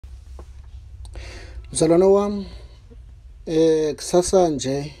Mzalwana wam, kusasa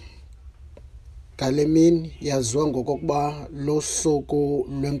nje ngale mini yaziwa ngokokuba lusuku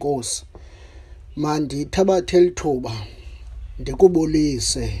lwenkosi. Mandithabathe lithuba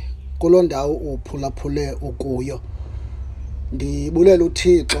ndikubulise kuloo ndawo uphulaphule ukuyo. Ndibulela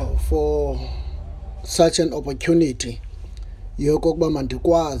uThixo for such an opportunity yokokuba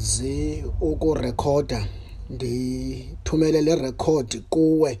mandikwazi ukurekhoda, ndithumele le record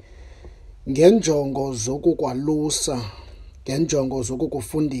kuwe ngenjongo zokukwalusa, ngenjongo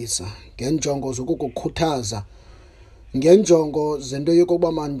zokukufundisa, ngenjongo zokukukhuthaza, ngenjongo zento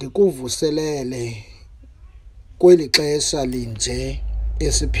yokokuba mandikuvuselele kweli xesha linje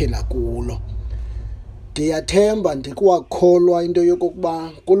esiphila kulo. Ndiyathemba ndikwakholwa into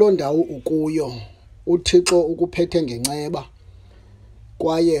yokokuba kuloo ndawo ukuyo uThixo ukuphethe ngenceba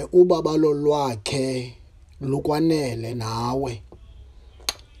kwaye ubabalo lwakhe lukwanele nawe.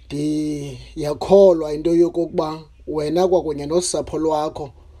 Ndiyakholwa into yokokuba wena kwakunye nosapho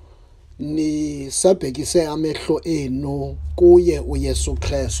lwakho nisabhekise amehlo enu kuye uYesu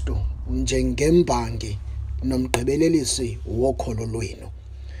Kristu njengembangi nomgqibelelisi wokholo lwenu.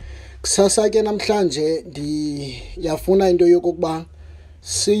 Kusasa ke namhlanje ndiyafuna into yokokuba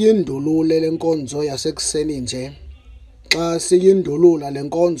siyindulule le nkonzo yasekuseni nje. Xa siyindulula le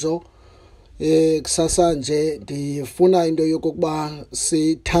nkonzo kusasa nje ndifuna into yokokuba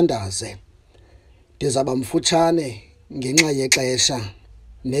sithandaze. Ndizaba mfutshane ngenxa yexesha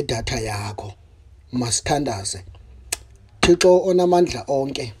nedatha yakho. Masithandaze. Thixo onamandla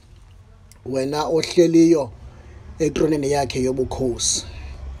onke, wena ohleliyo etronini yakhe yobukhosi,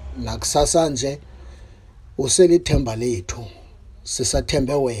 nakusasa nje uselithemba lethu,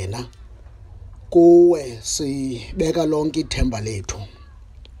 sisathembe wena. Kuwe sibeka lonke ithemba lethu,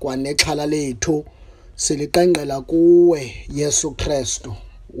 kwanexhala lethu siliqenqela kuwe Yesu Kristu,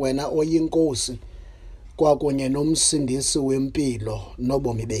 wena oyinkosi kwakunye nomsindisi wempilo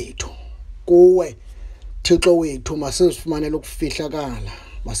nobomi bethu. Kuwe Thixo wethu masesifumanele ukufihlakala,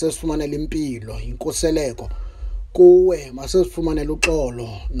 masesifumanele impilo, inkuseleko. Kuwe masesifumanele uxolo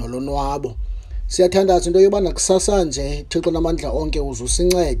nolonwabo. Siyathandaza into yoba nakusasa nje Thixo namandla onke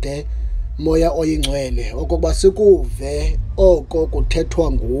uzusincede Moya oyingcwele okokuba sikuve oko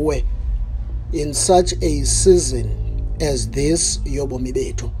kuthethwa nguwe in such a season as this yobomi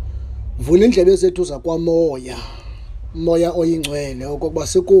bethu. Vula indlebe zethu zakwamoya, Moya oyingcwele okokuba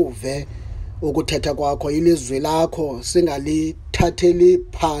sikuve ukuthetha kwakho, ilizwi lakho singalithatheli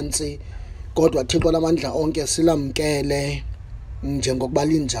phansi kodwa Thixo lamandla onke silamkele njengokuba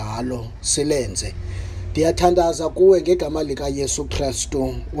linjalo silenze. Ndiyathandaza kuwe ngegama lika Yesu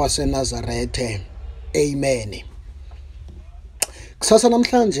Kristu waseNazarethe. Amen. Kusasa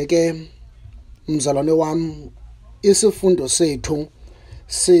namhlanje ke mzalwane wam, isifundo sethu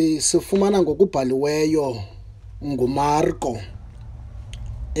sifumana ngokubhaliweyo nguMarko,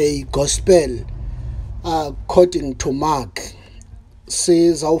 a gospel according to Mark.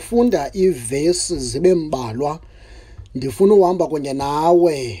 Sizawufunda iivesi zibe mbalwa. Ndifuna uhamba kunye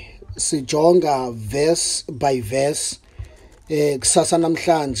nawe sijonga verse by verse kusasa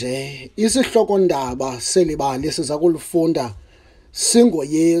namhlanje. Isihloko ndaba selibali siza kulifunda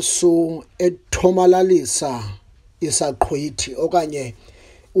singoYesu ethomalalisa isaqhwithi okanye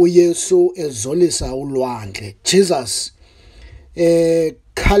uYesu ezolisa ulwandle. Jesus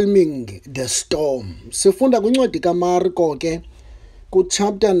calming the storm. Sifunda kwincwadi kaMarko ke ku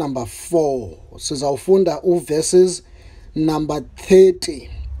chapter number 4. Sizawufunda uverses number 30.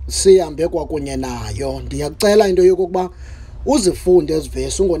 Sihambe kwakunye nayo. Ndiyacela into yokuba uzifunde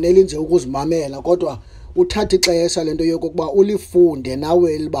ezivesi, ungoneli nje ukuzimamela kodwa uthathe ixesha lento yokuba ulifunde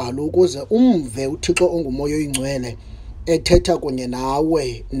nawe elibalo ukuze umve uThixo ongumoya oyingcwele ethetha kunye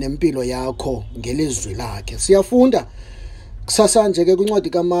nawe nempilo yakho ngelizwi lakhe. Siyafunda kusasa nje ke kwincwadi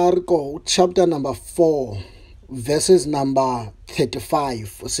kaMarko chapter number 4 verses number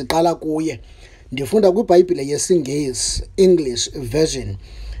 35. Siqala kuye. Ndifunda kwiBhayibhile yesiNgesi, English version,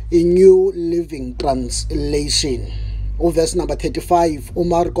 iNew Living Translation. Uverse number 35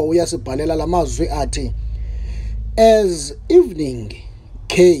 uMarko uyasibhalela la mazwi athi, As evening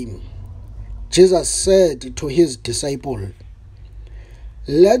came, Jesus said to his disciple,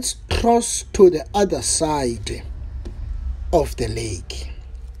 Let's cross to the other side of the lake.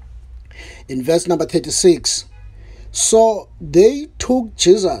 In verse number 36, so they took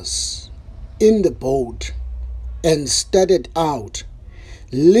Jesus in the boat and started out,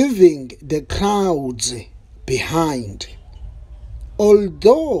 leaving the crowds behind,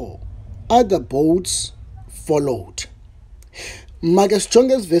 although other boats followed. Make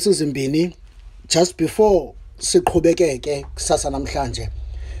sijonge ezi verses zimbini just before siqhubekeke kusasa namhlanje.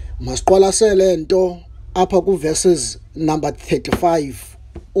 Masiqwalasele nto apha ku verses number 35.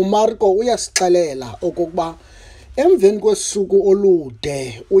 uMarko uyasixelela okokuba emveni kwesuku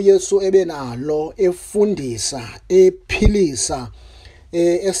olude uYesu ebenalo efundisa, ephilisa,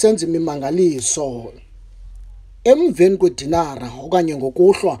 esenza imimangaliso, emveni kwedinara okanye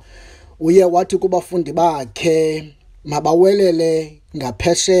ngokuhlwa uye wathi kubafundi bakhe mabawelele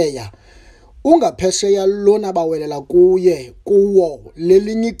ngaphesheya. Ungaphesheya lona bawelela kuwo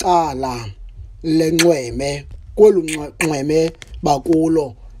lelinye icala lenxweme, kwelu nxweme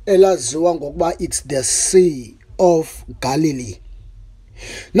bakulo elaziwa ngokuba it's the Sea of Galilee.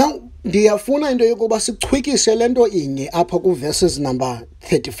 Now ndiyafuna into yokuba sichwikishe lento inye apha ku verses number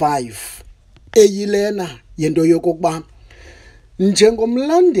 35 eyilena yento yokuba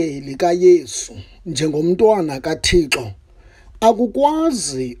njengomlandeli kaYesu, njengomntwana kaThixo,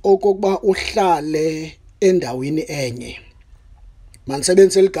 akukwazi okokuba uhlale endaweni enye.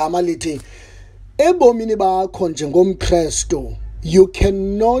 Manisebenzise ligama lithi ebomini bakho njengomKristu you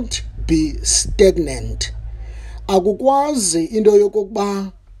cannot be stagnant. Akukwazi into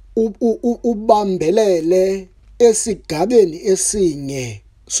yokokuba ubambelele esigabeni esinye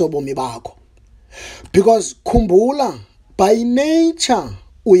sobomi bakho, because khumbula by nature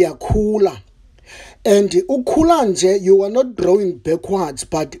uyakhula, and ukhula nje you are not growing backwards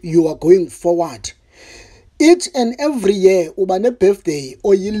but you are going forward. Each and every year uba ne-birthday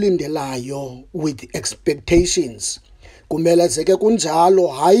oyilindelayo with expectations. Kumele zeke kunjalo,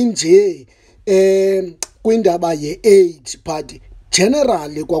 hayi nje kwindaba ye-age but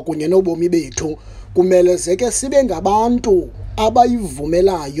generally kwakunye nobomi bethu kumele zeke sibe ngabantu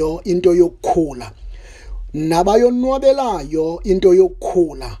abayivumelayo into yokukhula, nabayonwabelayo into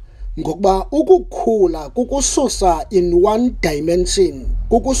yokukhula, ngokuba ukukhula kukususa in one dimension,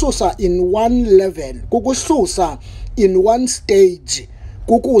 kukususa in one level, kukususa in one stage,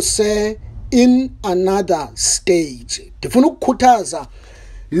 kukuse in another stage. Ndifuna ukukhuthaza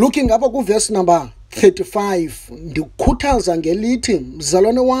looking apha ku verse number 35, ndikukhuthaza ngelithi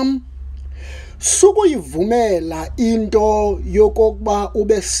mzalwane wam, sukuyivumela into yokokuba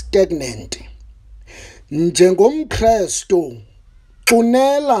ube stagnant. NjengomKristu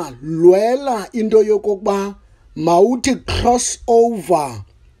xunela, lwela into yokokuba mawuthi cross over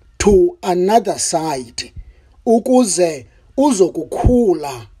to another side ukuze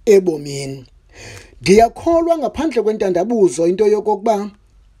uzokukhula ebomini. Ndiyakholwa ngaphandle kwentandabuzo into yokokuba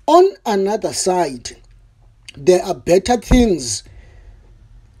on another side there are better things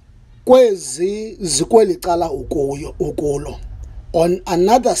kwezi zikweli cala ukulo. On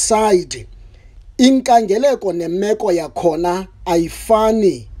another side inkangeleko nemeko yakhona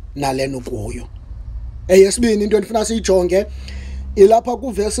ayifani nalena kuyo. Eyesibini into endifuna siyijonge ilapha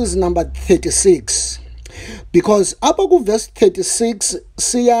ku verses number 36, because apha ku verse 36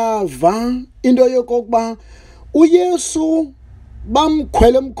 siyava into yokokuba uYesu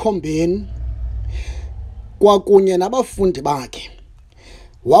bamkhwele emkhombeni kwakunye nabafundi bakhe.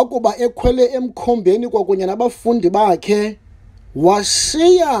 Wakuba ekhwele emkhombeni kwakunye nabafundi bakhe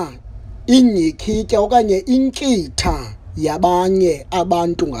washiya inyikitya okanye inkitha yabanye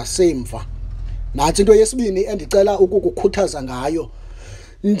abantu ngasemva. Nathi into yesibini endicela ukukukhuthaza ngayo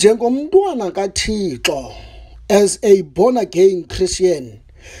njengomntwana kaThixo, as a born again Christian,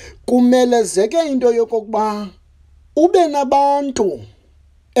 kumelezeke into yokokuba ube nabantu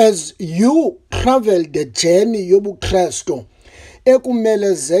as you travel the journey yobuKristu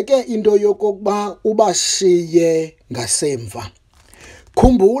ekumelezeke into yokokuba ubashiye ngasemva.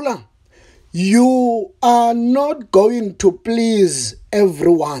 Khumbula, you are not going to please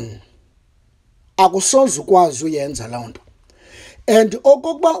everyone. Akusoze ukwazi uyenza loo nto. And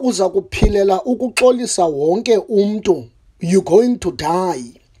okokuba uza kuphilela ukuxolisa wonke umntu, you're going to die.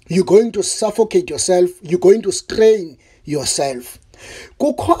 You're going to suffocate yourself. You're going to strain yourself.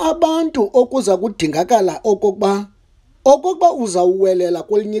 Kukho abantu okuza kudingakala okokuba uzawuwelela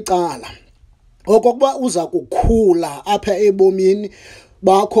kwelinye icala, okokuba uza kukhula apha ebomini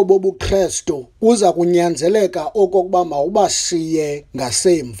bakho bobuKristu, uza kunyanzeleka okokuba mawubashiye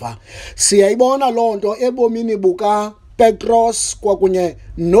ngasemva. Siyayibona loo nto ebomini buka Petros kwakunye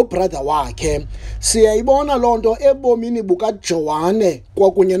nobrother wakhe. Siyayibona loo nto ebomini buka Johane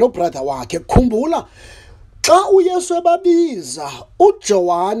kwakunye nobrother wakhe. Khumbula, xa uYesu ebabiza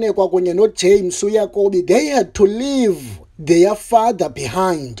uJohane kwakunye noJames uYakobi, they had to leave their father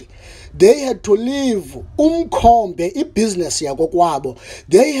behind. They had to leave umkhombe, ibusiness yakokwabo.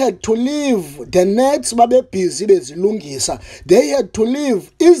 They had to leave the nets babebhizi bezilungisa. They had to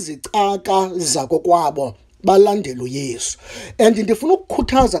leave izicaka zakokwabo. balandela uYesu. And ndifuna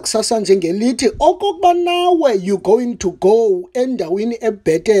ukukhuthaza kusasa njengelithi okokuba nawe you going to go endaweni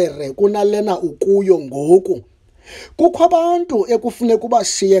ebhetere kunalena ukuyo ngoku. Kukho abantu ekufuneka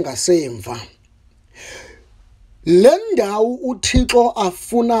ubashiye ngasemva. Le ndawo uThixo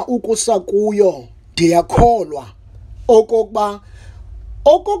afuna ukusa kuyo ndiyakholwa okokuba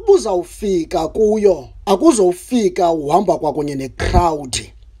uzawufika kuyo akuzofika uhamba kwakunye necrowd.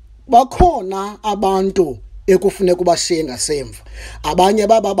 Bakhona abantu ekufuneka ubashiye ngasemva. Abanye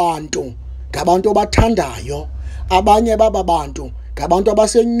baba bantu ngabantu abathandayo, abanye baba bantu ngabantu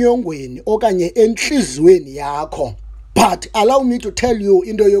abasenyongweni okanye enhliziyweni yakho. But allow me to tell you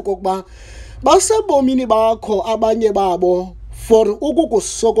into yokokuba basebomini bakho abanye babo for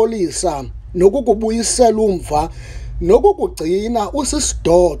ukukusokolisa nokukubuyisela umva nokukugcina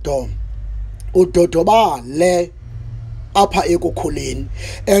usisidodo udodobale apha ekukhuleni.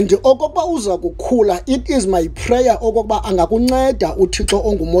 And okokuba uza kukhula, it is my prayer okokuba angakunceda uThixo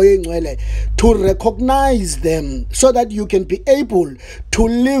ongumoya engcwele to recognize them so that you can be able to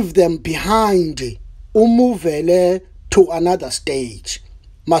leave them behind, umuvele to another stage.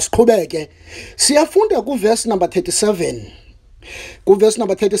 Masiqhubeke siyafunda kuverse number 37. Kuverse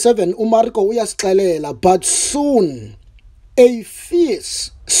number 37 uMarko uyasixelela, but soon a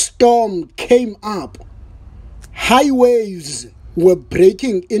fierce storm came up. High waves were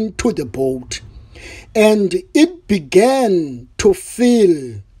breaking into the boat, and it began to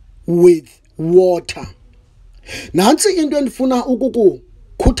fill with water. Nansi into endifuna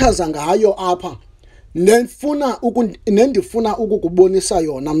ukukukhuthaza ngayo apha, nendifuna ukukubonisa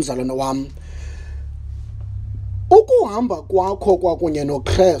yona mzalwane wam. Ukuhamba kwakho kwakunye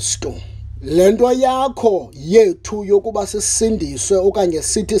noKristu, lento yakho yethu yokuba sisindiswe okanye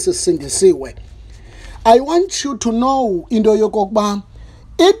sithi sisindisiwe, I want you to know into yokokuba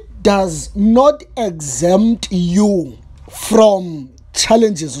it does not exempt you from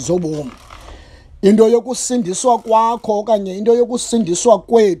challenges zobomi. Into yokusindiswa kwakho okanye into yokusindiswa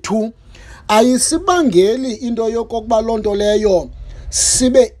kwethu ayisibangeli into yokokuba lonto leyo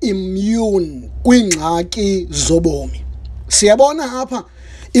sibe immune kwingxaki zobomi. Siyabona apha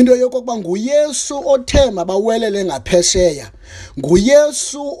into yokokuba nguYesu othe mabawelele ngaphesheya,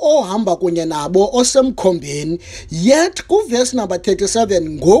 nguYesu ohamba kunye nabo osemkhombeni. Yet kuverse number 37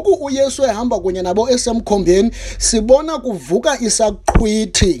 ngoku uYesu ehamba kunye nabo esemkhombeni sibona kuvuka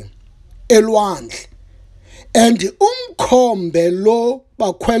isaqhwithi elwandle, and umkhombe lo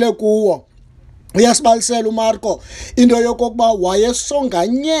bakhwele kuwo uyasibalisela uMarko into yokokuba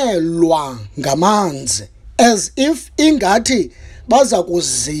wayesonganyelwa ngamanzi, as if ingathi baza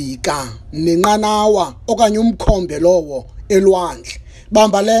kuzika nenqanawa okanye umkhombe lowo elwandle.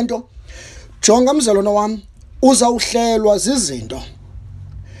 Bamba lento, jonga mzalwane wam, uzawuhlelwa zizinto.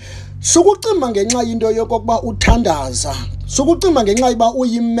 Sukucima ngenxa into yokokuba uthandaza, sukucima ngenxa yoba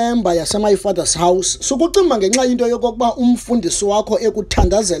uyimember yasema Father's House, sukucima ngenxa into yokokuba umfundisi wakho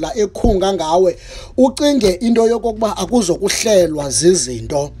ekuthandazela ekhunga ngawe, ucinge into yokokuba akuzokuhlelwa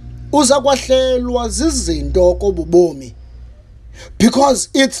zizinto. Uza kwahlelwa zizinto kobubomi, because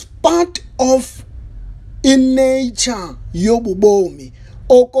it's part of in nature yobubomi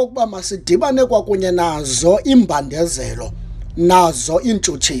okokuba masidibane kwakunye nazo imbandezelo nazo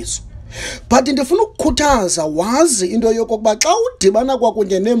intshutshiso. But ndifuna ukukhuthaza wazi into yokokuba xa udibana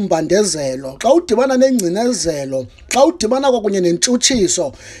kwakunye nembandezelo, xa udibana nengcinezelo, xa udibana kwakunye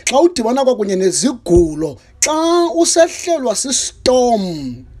nentshutshiso, xa udibana kwakunye nezigulo, xa usehlelwa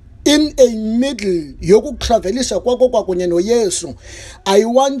sistorm in a middle yokutravelisha kwakho kwakunye noYesu, I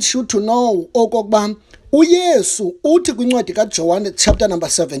want you to know okokuba uYesu uthi kwincwadi kaJohn chapter number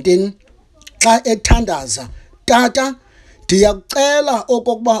 17 xa ethandaza, Tata ndiyakucela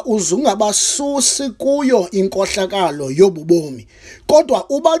okokuba uzungabasusi kuyo inkohlakalo yobubomi kodwa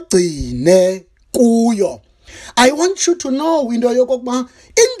ubagcine kuyo. I want you to know into yokokuba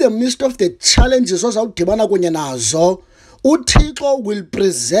in the midst of the challenges ozawudibana kunye nazo, uThixo will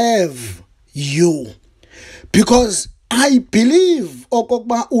preserve you, because I believe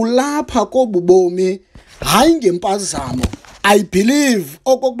okokuba ulapha kobubomi hayi ngempazamo. I believe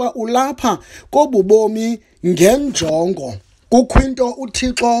okokuba ulapha kobubomi ngenjongo. Kukho into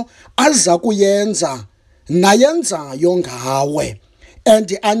uThixo aza kuyenza nayenzayo ngawe,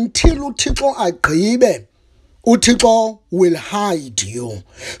 and until uThixo agqibe, uThixo will hide you.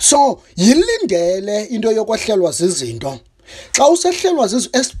 So yilindele into yokwehlelwa zizinto. Xa usehlelwa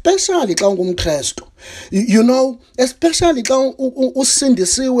zizinto, especially xa ungumKristu, you know, especially xa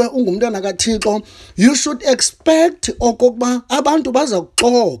usindisiwe ungumntana kaThixo, you should expect okokuba abantu baza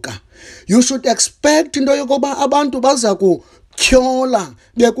kuxoka. You should expect into yokuba abantu baza bekutyhola,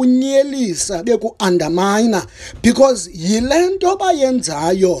 bekunyelisa, bekuundermine, because yile nto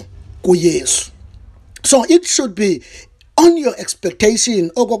bayenzayo kuYesu. So it should be on your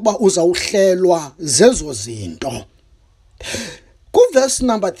expectation okokuba uzawuhlelwa zezo zinto. Verse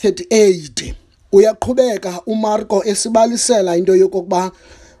number 38 uyaqhubeka uMarko esibalisela into yokokuba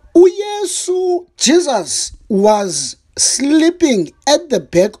uYesu, Jesus, was sleeping at the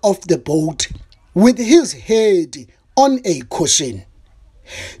back of the boat with his head on a cushion.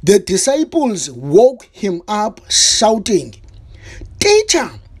 The disciples woke him up shouting,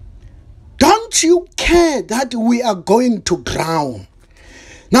 "Teacher, don't you care that we are going to drown?"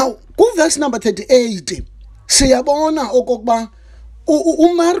 Now, verse number 38 siyabona okokuba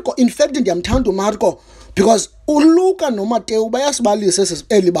uMarko, in fact ndiyamthanda uMarko because uLuka noMateo bayasibalisa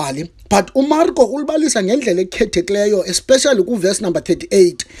elibali, but uMarko ulibalisa ngendlela ekhethekileyo, especially verse number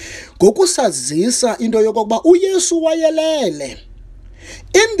 38, ngokusazisa into yokokuba uYesu wayelele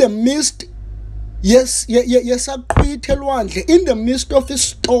in the midst, yes, yesaqhwithe elwandle, in the midst of a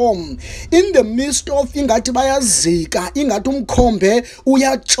storm, in the midst of ingathi bayazika, ingathi umkhombe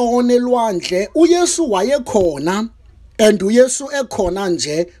uyatshona elwandle, uYesu wayekhona. And uYesu ekhona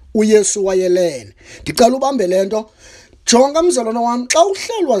nje, uYesu wayelele. Ndicela ubambe lento. Jonga mzalwana wami, xa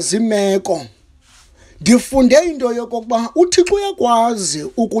uhlelwa zimeko, ndifunde into yokokuba uThixo uyakwazi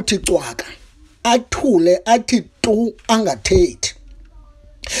ukuthi cwaka, athule, athi tu, angathethi.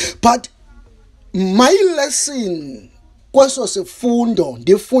 But my lesson kweso sifundo,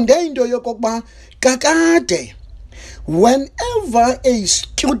 ndifunde into yokokuba kakade, whenever a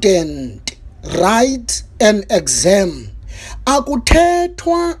student writes an exam,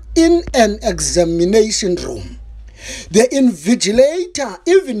 akuthethwa in an examination room. The invigilator,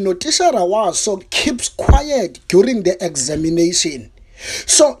 even notishara waso, keeps quiet during the examination.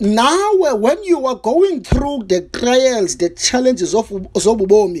 So now when you are going through the trials, the challenges of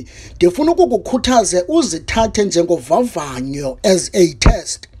zobubomi, ndifuna ukukukhuthaze uzithathe njengovavanyo as a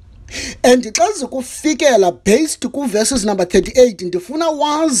test. And xa zikufikela based verses number 38, ndifuna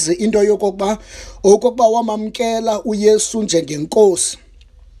wazi into yokokuba wamamkela uYesu njengenkosi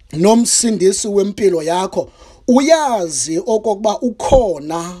nomsindisi wempilo yakho, uyazi okokuba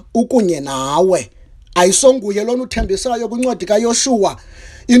ukhona ukunye nawe. Ayisonguye lona uthembisayo kwincwadi kaYoshua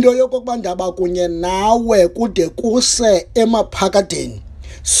into yokokuba ndaba kunye nawe kude kuse emaphakadeni,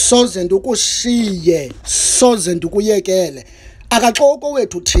 soze ndikushiye, soze ndikuyekele. Akaxoko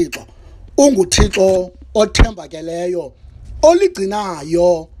wethu uThixo, unguThixo othembakeleyo,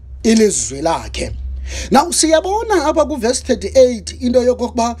 oligcinayo ilizwi lakhe. Now siyabona apha verse 38 into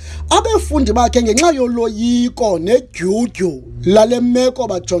yokokuba abafundi bakhe ngenxa yoloyiko nedyudyu lale meko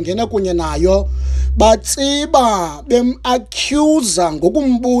bajongene kunye nayo, batsiba bem-accuser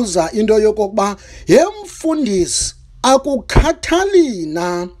ngokumbuza into yokokuba, mfundisi, akukhathali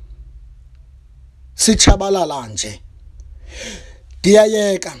na sitshabalala nje?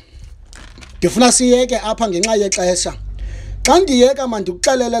 Ndifuna siyeke apha ngenxa yexesha. Xa ndiyeka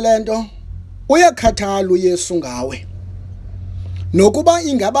mandikuxelele lento, uyakhathala uYesu ngawe. Nokuba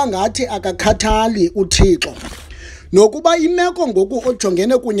ingaba ngathi akakhathali uThixo, nokuba imeko ngoku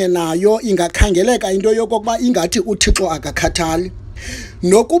ojongene kunye nayo ingakhangeleka into yokokuba ingathi uThixo akakhathali,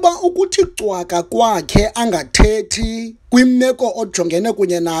 nokuba ukuthi cwaka kwakhe angathethi kwimeko ojongene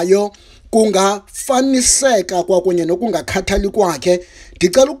kunye nayo kungafaniseka kwakunye nokungakhathali kwakhe,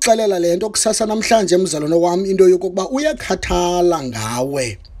 ndicela ukuxelela le nto kusasa namhlanje mzalwane wam into yokokuba uyakhathala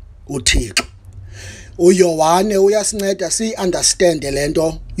ngawe uThixo. uYohane uyasinceda siyi-understande le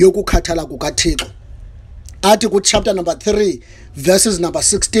nto yokukhathala kukaThixo. Athi chapter number 3 verses number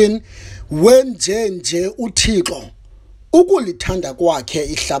 16, wenjenje uThixo ukulithanda kwakhe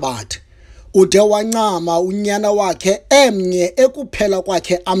ihlabathi, ude wancama unyana wakhe emnye ekuphela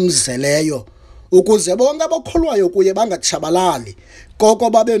kwakhe amzeleyo, ukuze bonke abakholwayo kuye bangatshabalali, koko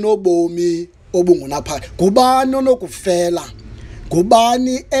babe nobomi obungunaphakade. Ngubani onokufela?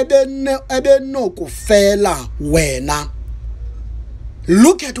 Ngubani ebenokufela wena?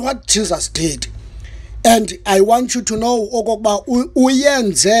 Look at what Jesus did. And I want you to know okokuba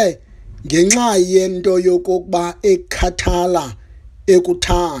uyenze ngenxa yento yokokuba ekhathala,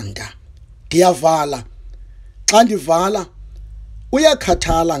 ekuthanda. Ndiyavala. Xa ndivala,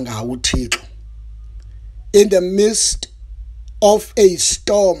 uyakhathala ngawe uThixo. In the midst of a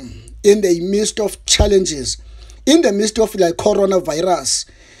storm, in the midst of challenges, in the midst of like coronavirus,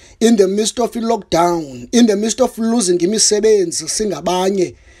 in the midst of lockdown, in the midst of losing imisebenzi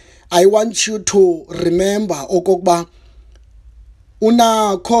singabanye, I want you to remember okokuba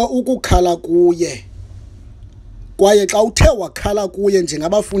unakho ukukhala kuye. Kwaye xa uthe wakhala kuye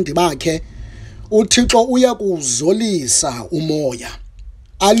njengabafundi bakhe, uThixo uyakuzolisa umoya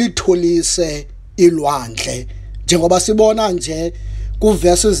alitholise ilwandle njengoba sibona nje ku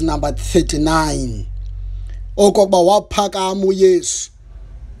verses number 39 okokuba waphakama uYesu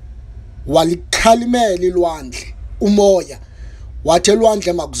walikhalimela ilwandle umoya wathi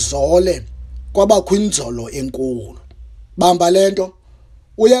elwandle makuzole kwabakho inzolo enkulu. Bamba lento,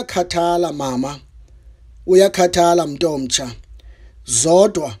 uyakhathala mama, uyakhathala mntomtsha,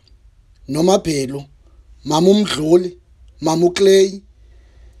 zodwa noMabhelu, mama uMdluli, mama uClay,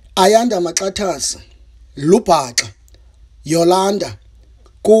 Ayanda Maxathasi, Lubhaxa, Yolanda,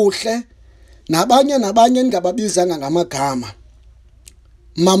 Kuhle nabanye endingababizanga ngamagama.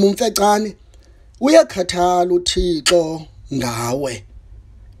 Mama uMfecane, uyakhathala uThixo ngawe.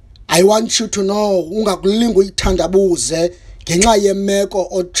 I want you to know, ungakulinga uyithandabuze ngenxa yemeko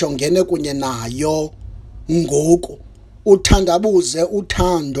ojongene kunye nayo ngoku. Uthandabuze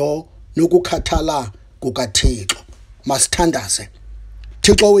uthando nokukhathala kukaThixo. Masithandaze.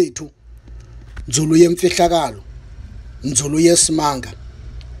 Thixo wethu, nzulu yemfihlakalo, nzulu yesimanga,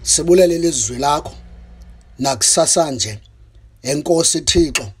 sibulele lizwi lakho nakusasa nje. Enkosi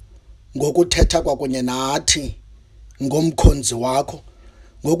Thixo, ngokuthetha kwakunye nathi ngomkhonzi wakho,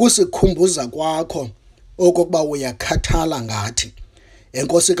 ngokusikhumbuza kwakho okokuba uyakhathala ngathi.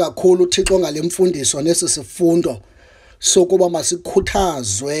 Enkosi kakhulu Thixo ngalemfundiso nesisifundo sokuba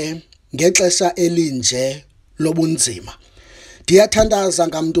masikhuthazwe ngexesha elinje lobunzima. Ndiyathandaza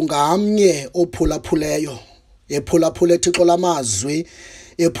ngamntu ngamnye ophulaphuleyo, ephulaphule Thixo lamazwi,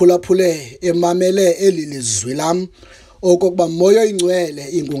 ephulaphule emamele eli lizwi lam okokuba moya oyingcwele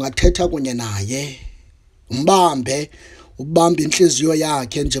ingungathetha kunye naye. Mbambe, ubambe inhliziyo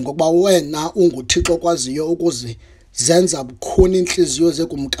yakhe njengokuba wena unguThixo kwaziyo ukuzenza bukhuni inhliziyo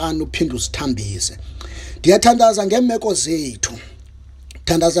zekumkani uphinde usithambise. Ndiyathandaza ngeemeko zethu.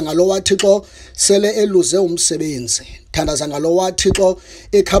 Thandaza ngalo waThixo sele eluze umsebenzi. Thandaza ngalo waThixo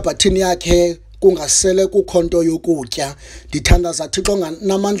ekhabhathini yakhe kungasele kukho nto yokutya. Ndithandaza Thixo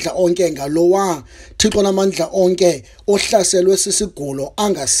namandla onke ngalowa Thixo namandla onke ohlaselwe sisigulo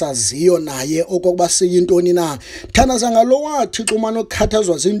angasaziyo naye okokuba siyintoni na. Thandaza ngalowa Thixo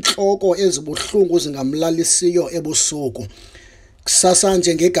manokhathazwa zinhloko ezibuhlungu zingamlalisiyo ebusuku. Kusasa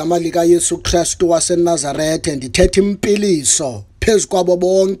nje ngegama lika Yesu Kristu waseNazarethe ndithetha impiliso phezu kwabo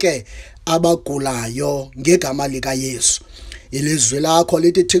bonke abagulayo ngegama lika Yesu. Ilizwi lakho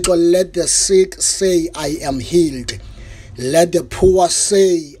lithi Thixo, let the sick say I am healed, let the poor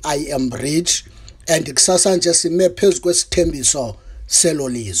say I am rich. And kusasa nje sime phezu kwesithembiso selo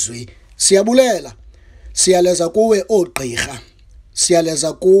lizwi. Siyabulela, siyaleza kuwe ogqirha,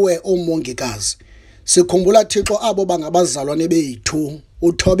 siyaleza kuwe omongikazi. Sikhumbula Thixo abo bangabazalwane bethu,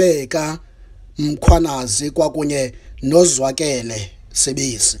 uThobeka, Mkhwanazi kwakunye noZwakele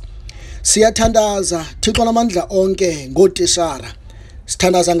Sebisi. Siyathandaza Thixo namandla onke ngotishara.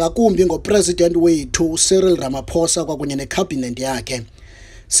 Sithandaza ngakumbi ngopresident wethu Cyril Ramaphosa kwakunye necabinet yakhe.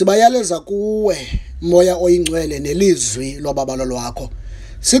 Sibayaleza kuwe moya oyingcwele nelizwi lwababalo lwakho.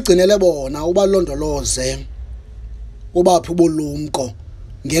 Sigcinele bona ubalondoloze ubaphi ubulumko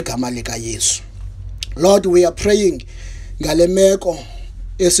ngegama lika Yesu. Lord, we are praying ngale meko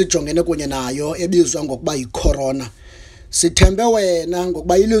esijongene kunye nayo ebizwa ngokuba yicorona. Sithembe wena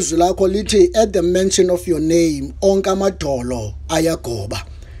ngokuba ilizwi lakho lithi at the mention of your name onke amadolo ayagoba.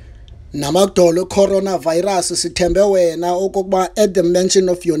 Namadolo coronavirus sithembe wena okokuba at the mention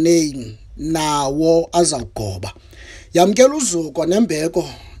of your name nawo azawugoba. Yamkela uzuko nembeko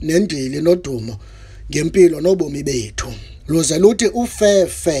nendili nodumo ngempilo nobomi bethu. Luze luthi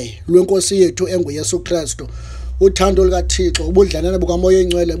ufefe lwenkosi yethu enguYesu Kristu, uthando likaThixo, ubudlelwane bukaMoya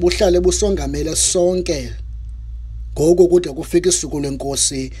oyingcwele buhlale busongamele sonke ngoku kude kufika isuku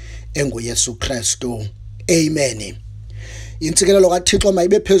lenkosi enguYesu Kristu. Amen. Intsikelelo kaThixo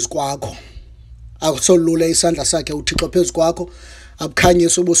mayibe phezu kwakho. Akusolule isandla sakhe uThixo phezu kwakho,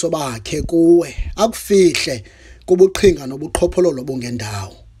 abukhanyise ubuso bakhe kuwe, akufihle kubuqhinga nobuqhophololo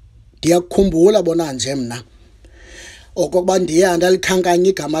bungendawo. Ndiyakukhumbula bona nje mna okokuba ndiye ndalikhankanya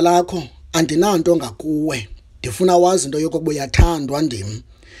igama lakho, andinanto ngakuwe. Ndifuna wazi into yokokuba uyathandwa ndim,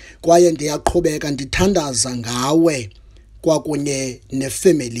 kwaye ndiyaqhubeka ndithandaza ngawe kwakunye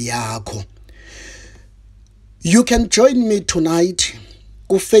nefamily yakho. You can join me tonight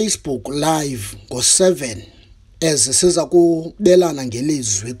ku Facebook live ngo-7 as siza kubelana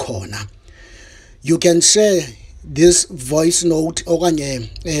ngelizwi khona. You can share this voice note okanye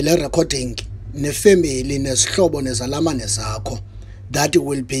le recording nefamily nesihlobo nezalamane zakho. That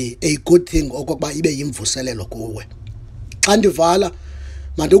will be a good thing okokuba ibe yimvuselelo kuwe. Xa ndivala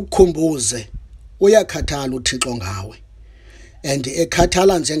mandikukhumbuze uyakhathala uThixo ngawe. and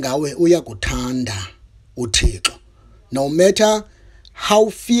ekhathala njengawe uyakuthanda uThixo. No matter how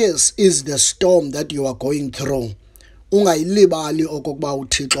fierce is the storm that you are going through, ungayilibali okokuba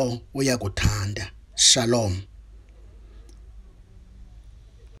uThixo uyakuthanda. Shalom.